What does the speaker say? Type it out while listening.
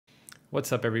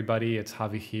What's up everybody, it's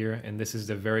Javi here, and this is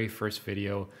the very first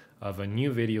video of a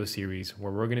new video series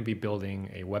where we're going to be building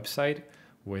a website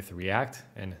with React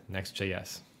and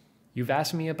Next.js. You've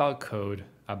asked me about code,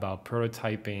 about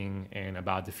prototyping, and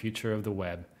about the future of the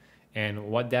web, and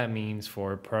what that means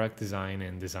for product design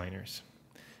and designers.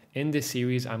 In this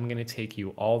series, I'm going to take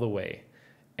you all the way,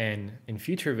 and in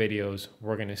future videos,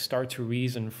 we're going to start to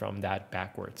reason from that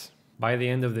backwards. By the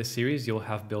end of this series, you'll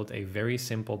have built a very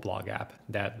simple blog app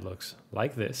that looks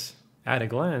like this. At a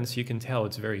glance, you can tell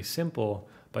it's very simple,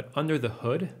 but under the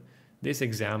hood, this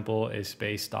example is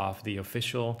based off the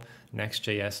official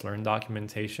Next.js Learn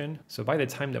documentation. So by the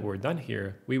time that we're done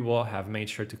here, we will have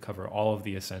made sure to cover all of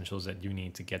the essentials that you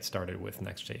need to get started with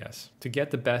Next.js. To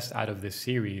get the best out of this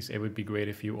series, it would be great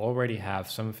if you already have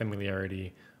some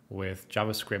familiarity with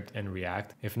JavaScript and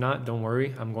React. If not, don't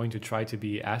worry, I'm going to try to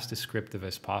be as descriptive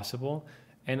as possible,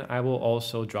 and I will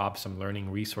also drop some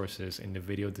learning resources in the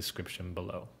video description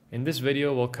below. In this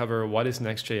video, we'll cover what is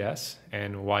Next.js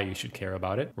and why you should care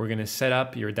about it. We're going to set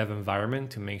up your dev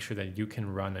environment to make sure that you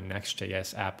can run a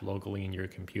Next.js app locally in your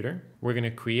computer. We're going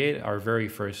to create our very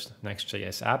first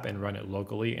Next.js app and run it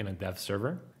locally in a dev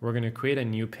server. We're going to create a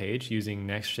new page using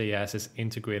Next.js's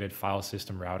integrated file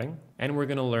system routing. And we're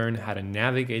going to learn how to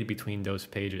navigate between those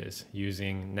pages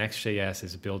using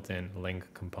Next.js's built-in link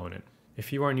component.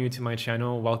 If you are new to my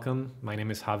channel, welcome. My name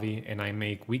is Javi, and I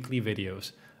make weekly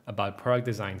videos about product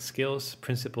design skills,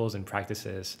 principles, and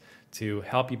practices to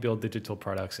help you build digital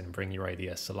products and bring your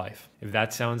ideas to life. If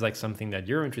that sounds like something that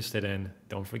you're interested in,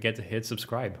 don't forget to hit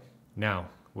subscribe. Now,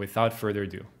 without further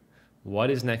ado,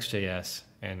 what is Next.js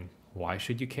and why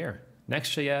should you care?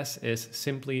 Next.js is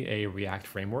simply a React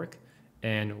framework,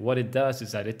 and what it does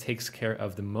is that it takes care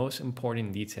of the most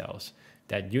important details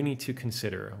that you need to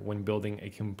consider when building a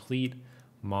complete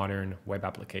modern web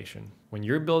application. When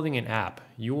you're building an app,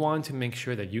 you want to make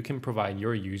sure that you can provide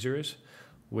your users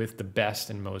with the best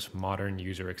and most modern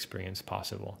user experience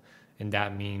possible. And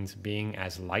that means being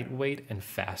as lightweight and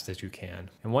fast as you can.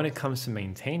 And when it comes to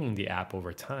maintaining the app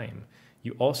over time,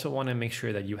 you also want to make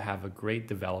sure that you have a great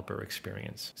developer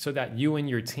experience so that you and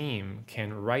your team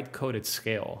can write code at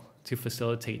scale to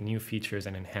facilitate new features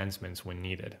and enhancements when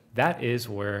needed. That is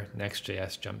where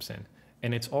Next.js jumps in.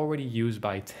 And it's already used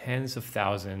by tens of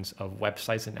thousands of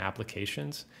websites and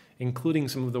applications, including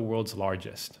some of the world's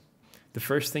largest. The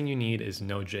first thing you need is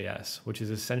Node.js, which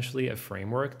is essentially a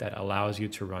framework that allows you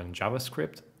to run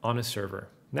JavaScript on a server.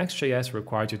 Next.js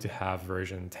requires you to have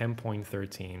version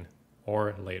 10.13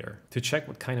 or later. To check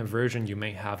what kind of version you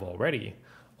may have already,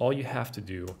 all you have to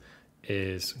do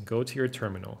is go to your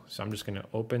terminal. So I'm just going to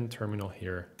open terminal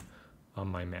here on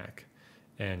my Mac.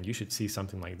 And you should see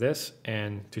something like this.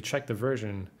 And to check the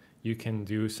version, you can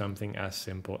do something as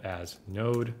simple as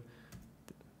node-v.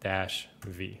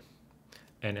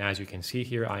 And as you can see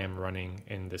here, I am running,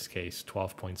 in this case,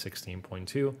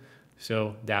 12.16.2.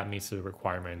 So that meets the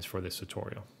requirements for this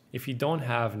tutorial. If you don't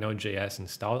have Node.js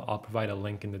installed, I'll provide a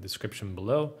link in the description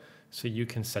below so you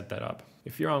can set that up.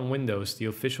 If you're on Windows, the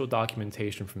official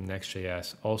documentation from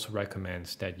Next.js also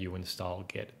recommends that you install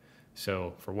Git.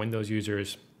 So for Windows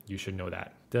users, you should know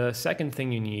that. The second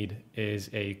thing you need is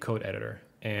a code editor.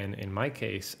 And in my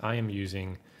case, I am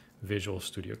using Visual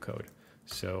Studio Code.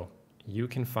 So you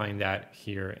can find that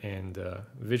here in the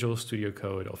Visual Studio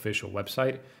Code official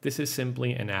website. This is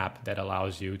simply an app that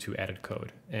allows you to edit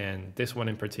code. And this one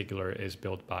in particular is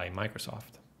built by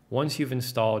Microsoft. Once you've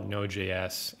installed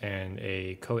Node.js and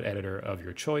a code editor of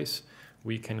your choice,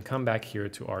 we can come back here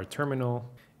to our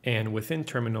terminal. And within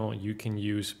terminal, you can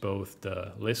use both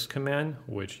the list command,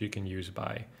 which you can use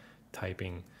by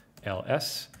typing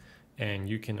ls, and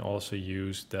you can also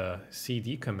use the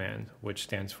cd command, which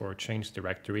stands for change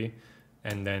directory,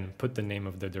 and then put the name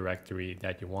of the directory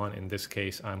that you want. In this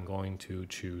case, I'm going to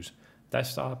choose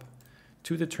desktop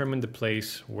to determine the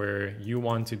place where you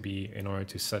want to be in order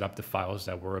to set up the files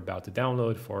that we're about to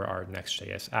download for our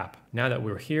Next.js app. Now that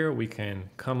we're here, we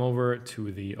can come over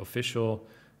to the official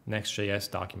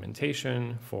Next.js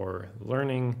documentation for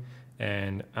learning,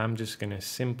 and I'm just going to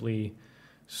simply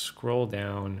scroll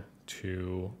down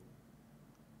to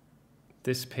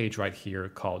this page right here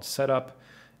called setup,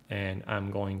 and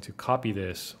I'm going to copy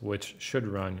this, which should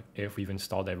run if we've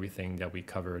installed everything that we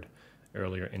covered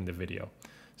earlier in the video.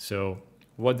 So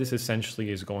what this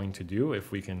essentially is going to do,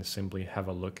 if we can simply have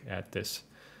a look at this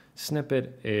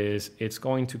snippet, is it's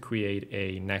going to create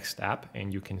a Next app,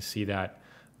 and you can see that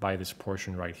by this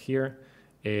portion right here.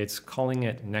 It's calling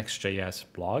it Next.js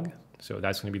blog. So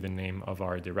that's going to be the name of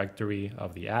our directory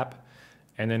of the app.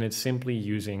 And then it's simply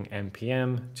using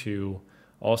npm to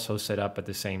also set up at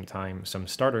the same time some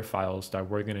starter files that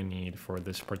we're going to need for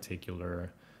this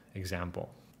particular example.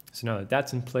 So now that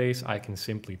that's in place, I can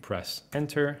simply press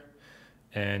enter,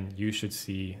 and you should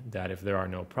see that if there are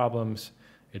no problems,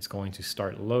 it's going to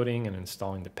start loading and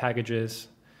installing the packages,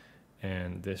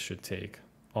 and this should take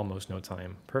almost no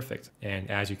time. Perfect. And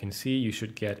as you can see, you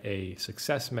should get a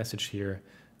success message here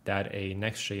that a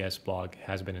Next.js blog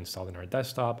has been installed in our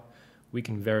desktop. We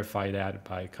can verify that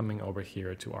by coming over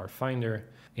here to our Finder.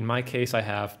 In my case, I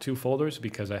have two folders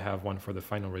because I have one for the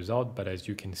final result, but as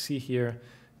you can see here,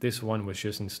 this one was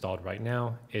just installed right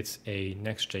now. It's a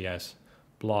Next.js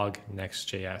blog,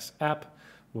 Next.js app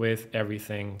with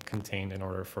everything contained in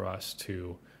order for us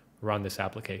to run this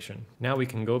application. Now we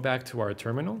can go back to our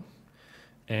terminal.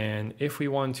 And if we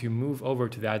want to move over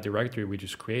to that directory we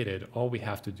just created, all we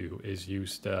have to do is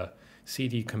use the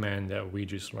cd command that we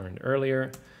just learned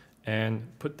earlier and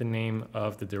put the name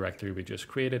of the directory we just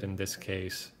created, in this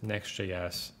case,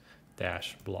 Next.js-blog.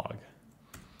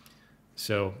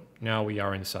 So now we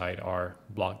are inside our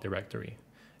blog directory.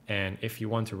 And if you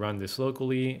want to run this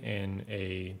locally in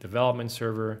a development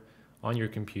server on your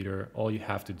computer, all you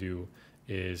have to do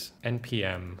is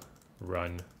npm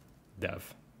run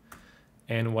dev.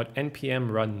 And what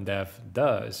npm run dev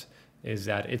does is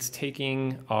that it's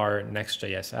taking our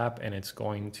Next.js app and it's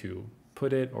going to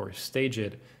put it or stage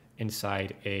it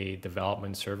inside a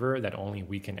development server that only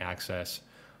we can access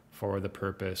for the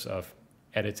purpose of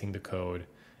editing the code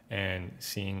and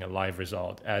seeing a live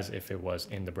result as if it was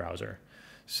in the browser.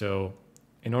 So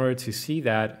in order to see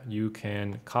that, you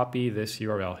can copy this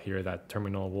URL here that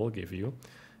terminal will give you.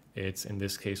 It's in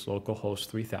this case localhost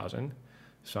 3000.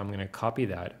 So I'm going to copy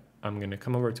that. I'm going to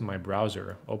come over to my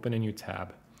browser, open a new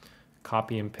tab,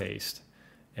 copy and paste.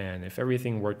 And if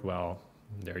everything worked well,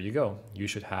 there you go. You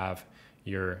should have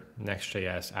your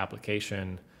Next.js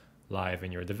application live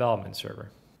in your development server.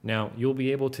 Now, you'll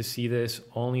be able to see this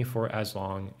only for as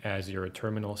long as your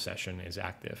terminal session is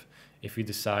active. If you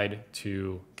decide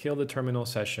to kill the terminal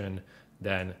session,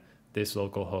 then this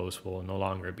local host will no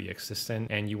longer be existent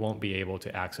and you won't be able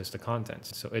to access the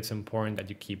contents. So it's important that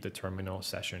you keep the terminal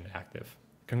session active.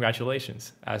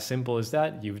 Congratulations. As simple as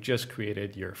that, you've just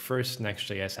created your first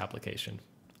Next.js application.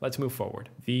 Let's move forward.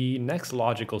 The next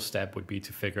logical step would be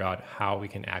to figure out how we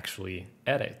can actually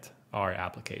edit our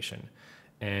application.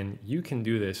 And you can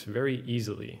do this very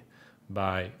easily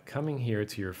by coming here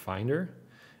to your Finder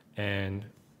and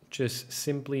just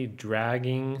simply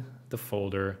dragging the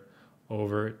folder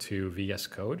over to VS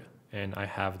Code. And I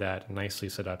have that nicely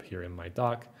set up here in my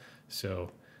doc. So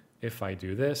if I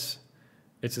do this,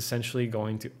 it's essentially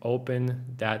going to open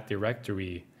that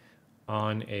directory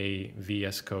on a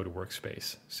VS Code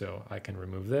workspace. So I can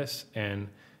remove this, and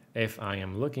if I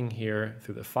am looking here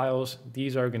through the files,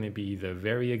 these are going to be the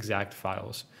very exact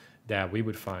files that we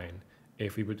would find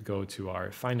if we would go to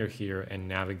our Finder here and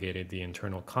navigated the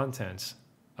internal contents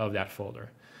of that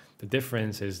folder. The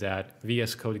difference is that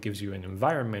VS Code gives you an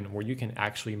environment where you can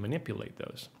actually manipulate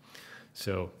those.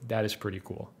 So that is pretty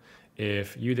cool.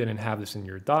 If you didn't have this in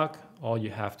your doc, all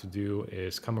you have to do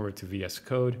is come over to VS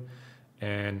Code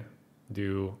and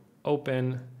do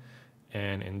open.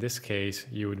 And in this case,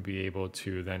 you would be able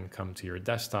to then come to your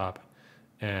desktop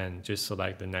and just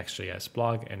select the Next.js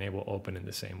blog, and it will open in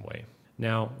the same way.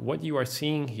 Now, what you are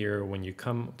seeing here when you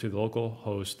come to the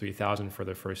localhost 3000 for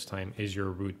the first time is your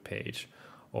root page,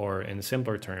 or in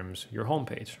simpler terms, your home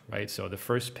page, right? So the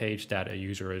first page that a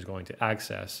user is going to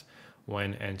access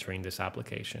when entering this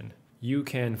application. You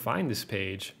can find this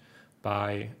page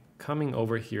by coming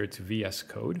over here to VS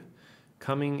Code,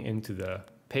 coming into the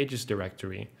pages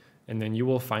directory, and then you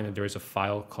will find that there's a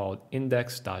file called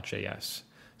index.js.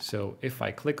 So if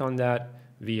I click on that,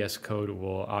 VS Code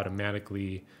will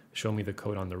automatically show me the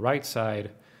code on the right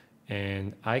side,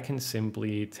 and I can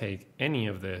simply take any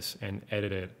of this and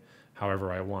edit it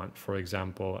however I want. For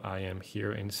example, I am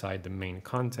here inside the main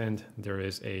content. There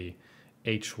is a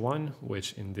H1,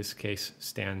 which in this case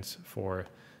stands for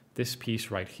this piece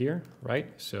right here, right?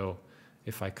 So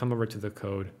if I come over to the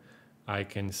code, I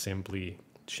can simply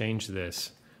change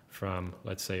this from,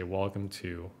 let's say, welcome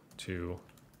to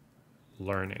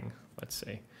learning, let's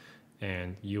say.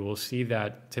 And you will see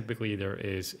that typically there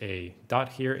is a dot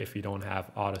here if you don't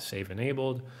have autosave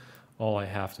enabled. All I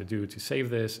have to do to save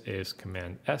this is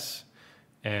Command S.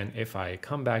 And if I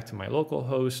come back to my local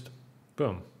host,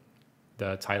 boom,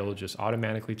 the title just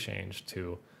automatically changed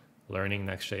to Learning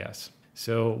Next.js.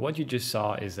 So what you just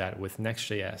saw is that with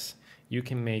Next.js, you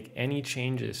can make any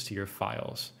changes to your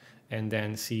files and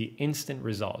then see instant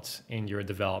results in your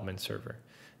development server.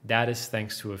 That is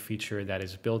thanks to a feature that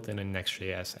is built in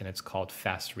Next.js, and it's called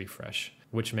Fast Refresh,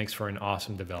 which makes for an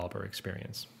awesome developer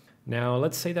experience. Now,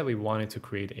 let's say that we wanted to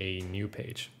create a new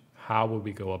page. How would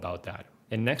we go about that?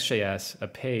 In Next.js, a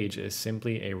page is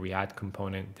simply a React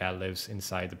component that lives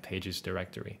inside the pages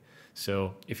directory.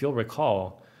 So if you'll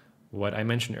recall, what I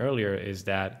mentioned earlier is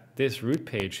that this root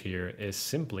page here is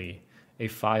simply a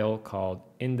file called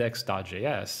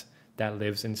index.js that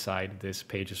lives inside this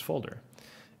pages folder.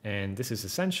 And this is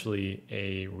essentially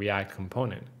a React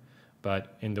component,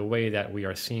 but in the way that we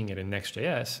are seeing it in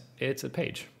Next.js, it's a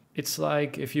page. It's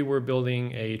like if you were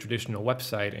building a traditional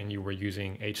website and you were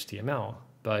using HTML,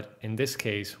 but in this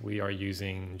case, we are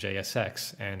using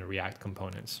JSX and React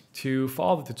components. To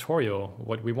follow the tutorial,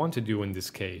 what we want to do in this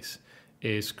case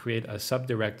is create a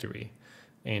subdirectory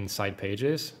inside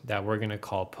pages that we're going to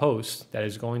call posts that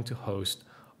is going to host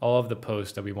all of the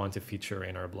posts that we want to feature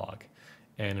in our blog.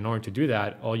 And in order to do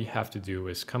that, all you have to do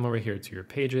is come over here to your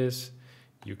pages.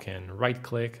 You can right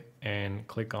click and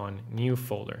click on new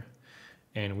folder.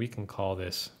 And we can call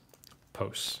this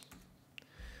posts.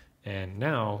 And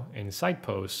now inside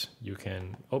posts, you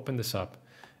can open this up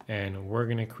and we're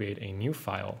going to create a new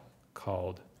file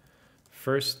called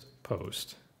first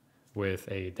post with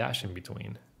a dash in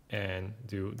between and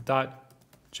do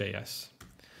 .js.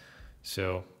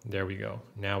 So there we go.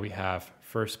 Now we have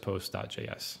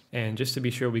firstpost.js. And just to be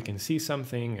sure we can see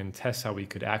something and test how we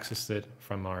could access it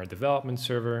from our development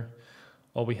server,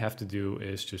 all we have to do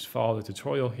is just follow the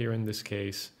tutorial here in this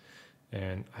case.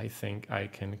 And I think I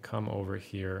can come over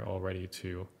here already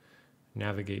to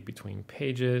navigate between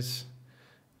pages.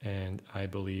 And I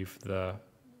believe the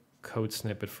code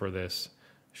snippet for this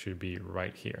should be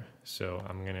right here. So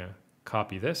I'm going to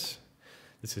copy this.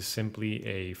 This is simply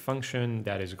a function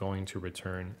that is going to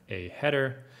return a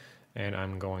header, and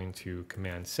I'm going to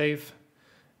command save.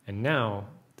 And now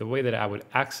the way that I would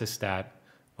access that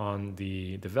on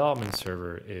the development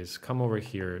server is come over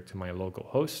here to my local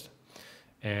host,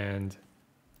 and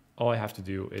all I have to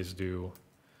do is do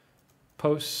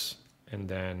posts and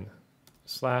then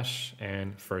slash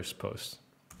and first post.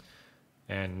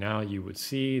 And now you would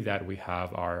see that we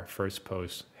have our first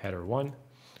post header one,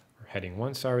 or heading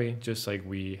one, sorry, just like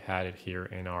we had it here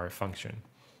in our function.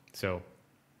 So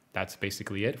that's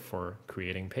basically it for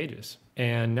creating pages.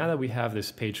 And now that we have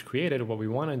this page created, what we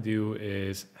want to do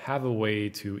is have a way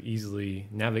to easily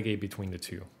navigate between the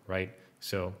two, right?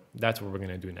 So that's what we're going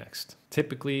to do next.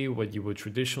 Typically, what you would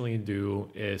traditionally do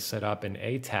is set up an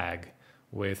A tag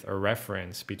with a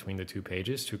reference between the two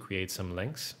pages to create some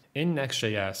links. In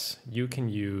Next.js, you can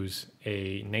use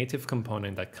a native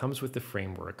component that comes with the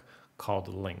framework called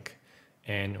link.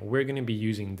 And we're going to be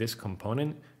using this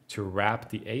component to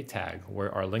wrap the A tag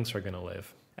where our links are going to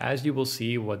live. As you will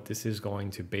see, what this is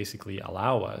going to basically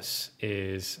allow us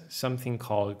is something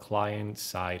called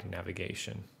client-side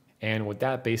navigation. And what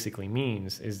that basically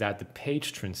means is that the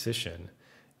page transition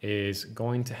is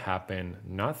going to happen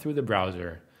not through the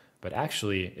browser, but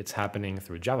actually it's happening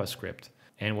through JavaScript.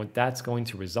 And what that's going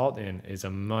to result in is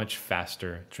a much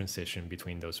faster transition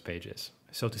between those pages.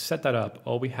 So to set that up,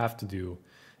 all we have to do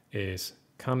is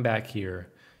come back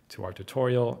here to our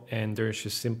tutorial, and there's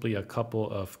just simply a couple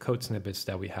of code snippets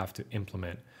that we have to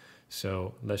implement.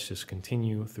 So let's just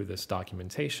continue through this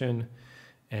documentation.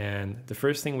 And the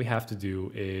first thing we have to do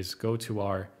is go to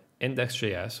our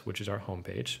index.js, which is our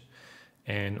homepage,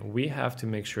 and we have to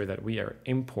make sure that we are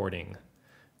importing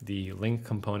the link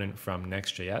component from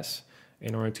Next.js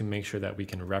in order to make sure that we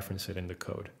can reference it in the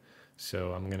code.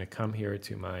 So I'm going to come here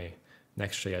to my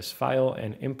Next.js file,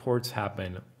 and imports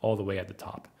happen all the way at the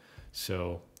top.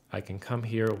 So I can come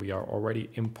here. We are already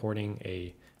importing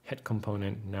a head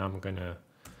component. Now I'm going to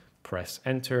press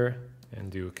enter and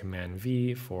do Command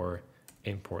V for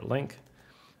import link.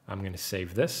 I'm going to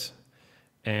save this.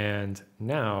 And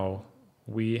now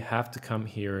we have to come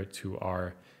here to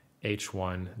our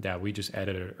H1 that we just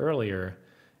edited earlier.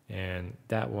 And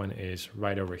that one is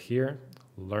right over here,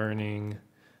 learning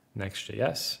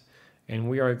Next.js. And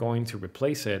we are going to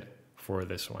replace it for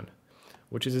this one,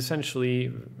 which is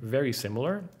essentially very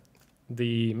similar.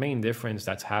 The main difference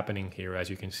that's happening here, as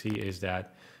you can see, is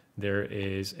that there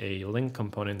is a link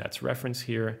component that's referenced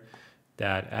here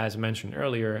that, as mentioned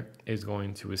earlier, is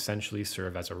going to essentially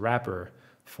serve as a wrapper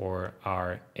for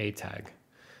our A tag.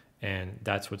 And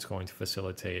that's what's going to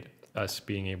facilitate us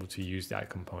being able to use that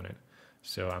component.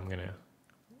 So I'm going to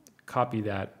copy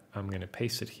that. I'm going to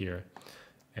paste it here.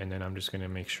 And then I'm just going to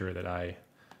make sure that I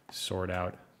sort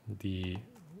out the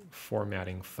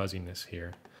formatting fuzziness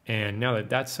here. And now that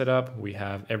that's set up, we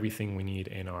have everything we need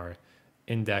in our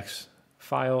index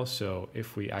file. So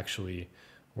if we actually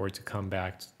were to come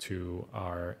back to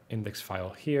our index file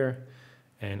here,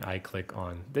 and I click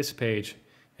on this page,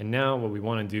 and now what we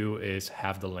want to do is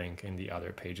have the link in the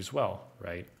other page as well,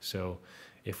 right? So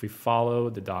If we follow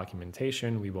the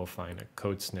documentation, we will find a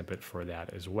code snippet for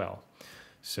that as well.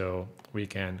 So we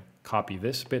can copy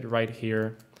this bit right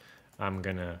here. I'm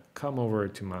gonna come over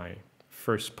to my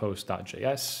first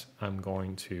post.js. I'm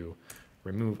going to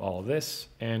remove all this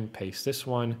and paste this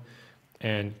one.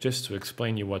 And just to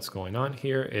explain you what's going on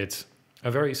here, it's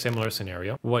a very similar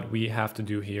scenario. What we have to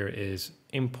do here is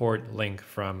import link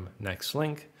from next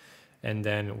link. And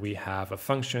then we have a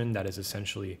function that is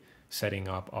essentially setting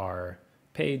up our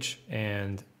page.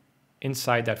 And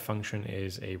inside that function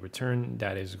is a return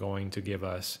that is going to give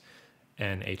us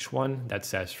an h1 that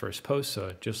says first post,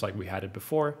 so just like we had it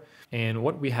before. And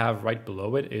what we have right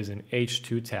below it is an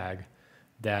h2 tag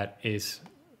that is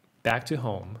back to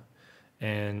home.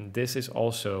 And this is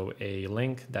also a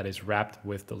link that is wrapped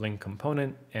with the link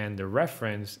component, and the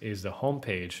reference is the home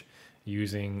page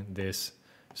using this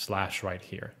slash right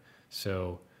here.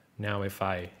 So now if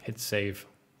I hit save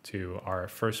to our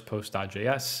first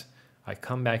post.js, I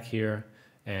come back here,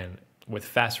 and with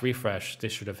fast refresh,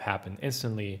 this should have happened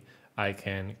instantly. I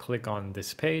can click on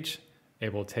this page.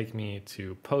 It will take me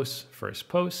to post, first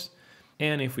post.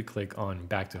 And if we click on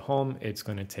back to home, it's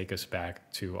going to take us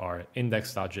back to our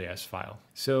index.js file.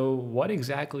 So what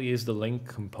exactly is the link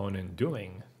component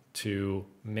doing to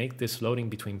make this loading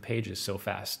between pages so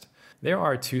fast? There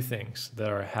are two things that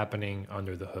are happening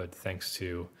under the hood thanks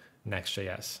to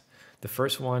Next.js. The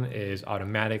first one is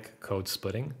automatic code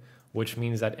splitting, which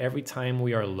means that every time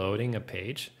we are loading a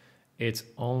page, it's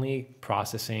only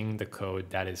processing the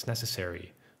code that is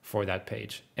necessary for that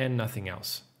page and nothing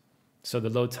else. So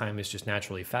the load time is just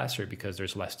naturally faster because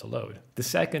there's less to load. The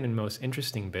second and most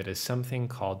interesting bit is something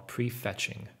called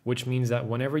prefetching, which means that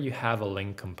whenever you have a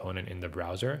link component in the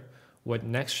browser, what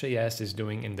Next.js is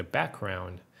doing in the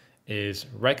background is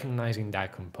recognizing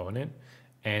that component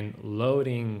and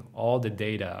loading all the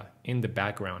data in the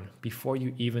background before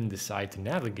you even decide to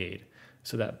navigate,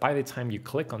 so that by the time you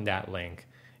click on that link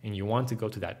and you want to go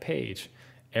to that page,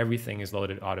 everything is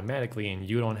loaded automatically and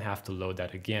you don't have to load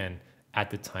that again at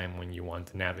the time when you want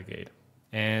to navigate.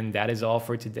 And that is all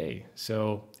for today.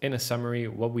 So in a summary,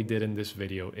 what we did in this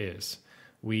video is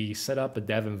we set up a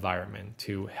dev environment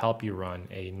to help you run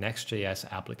a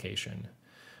Next.js application.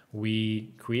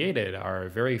 We created our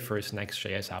very first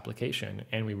Next.js application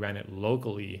and we ran it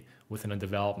locally within a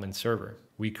development server.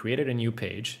 We created a new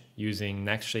page using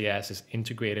Next.js's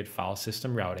integrated file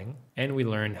system routing, and we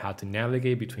learned how to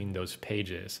navigate between those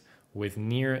pages with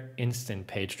near instant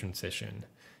page transition,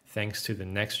 thanks to the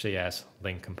Next.js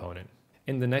link component.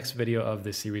 In the next video of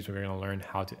this series, we're going to learn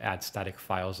how to add static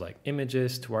files like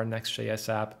images to our Next.js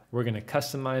app. We're going to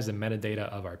customize the metadata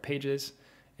of our pages,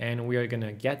 and we are going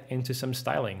to get into some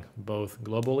styling, both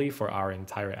globally for our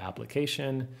entire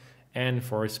application and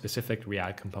for specific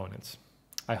React components.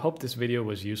 I hope this video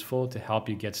was useful to help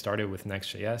you get started with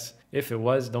Next.js. If it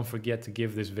was, don't forget to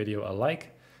give this video a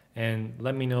like and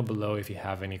let me know below if you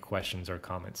have any questions or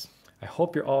comments. I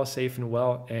hope you're all safe and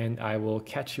well, and I will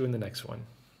catch you in the next one.